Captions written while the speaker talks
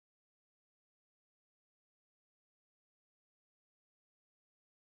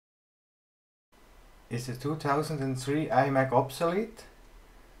Is the 2003 iMac obsolete?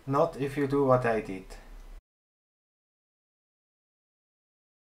 Not if you do what I did.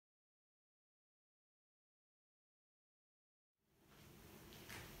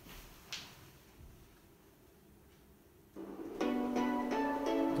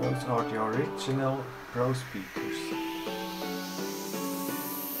 Those are the original Pro speakers.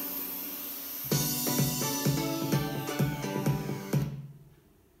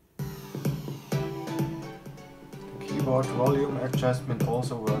 Keyboard volume adjustment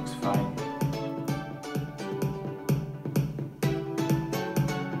also works fine.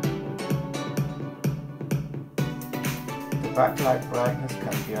 The backlight brightness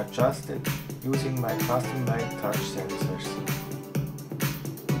can be adjusted using my custom-made touch sensors.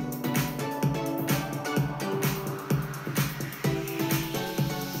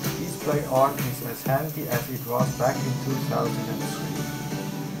 The display art is as handy as it was back in 2003.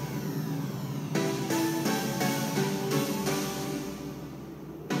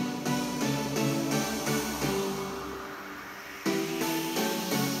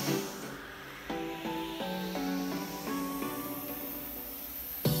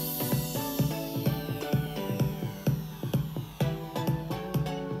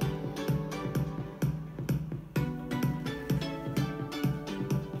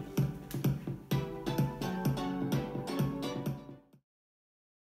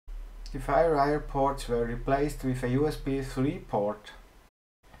 The FireWire ports were replaced with a USB 3 port.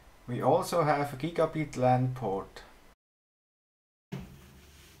 We also have a gigabit LAN port.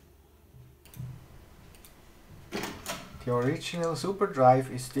 The original SuperDrive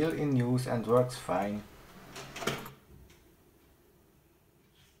is still in use and works fine.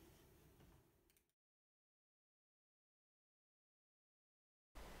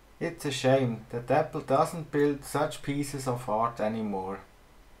 It's a shame that Apple doesn't build such pieces of art anymore.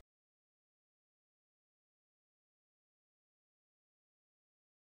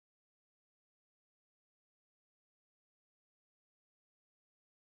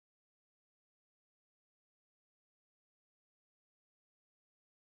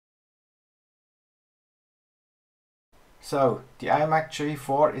 So, the iMac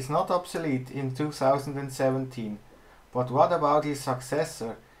G4 is not obsolete in 2017, but what about his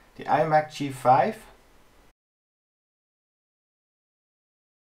successor, the iMac G5?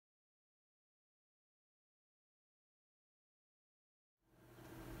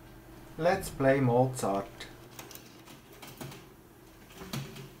 Let's play Mozart.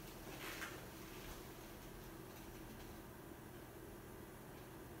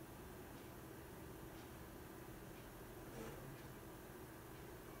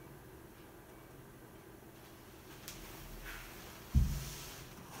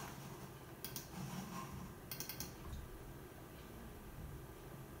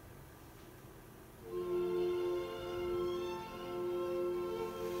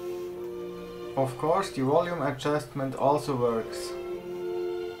 Of course, the volume adjustment also works.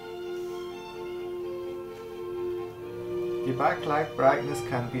 The backlight brightness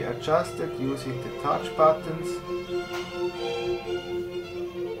can be adjusted using the touch buttons.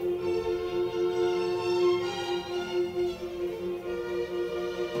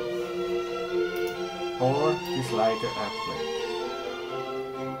 Or the slider applet.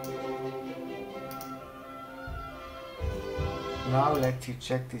 Now let's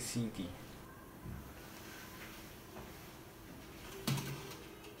check the CD.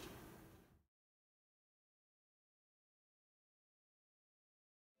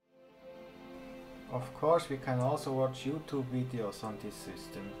 Of course, we can also watch YouTube videos on this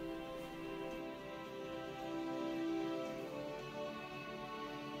system.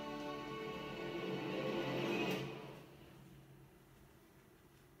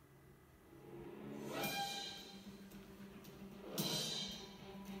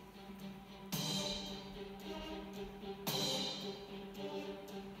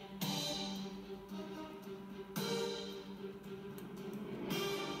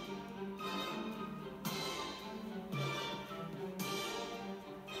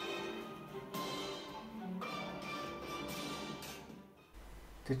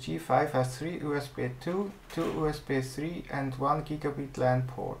 The G5 has 3 USB 2, 2 USB 3 and 1 gigabit LAN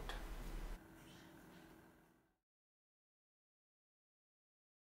port.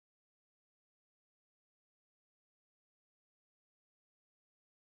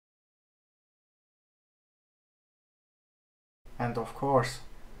 And of course,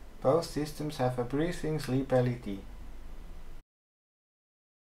 both systems have a breathing sleep LED.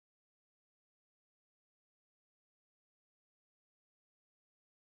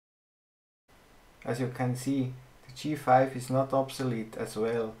 As you can see, the G5 is not obsolete as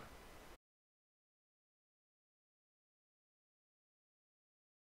well.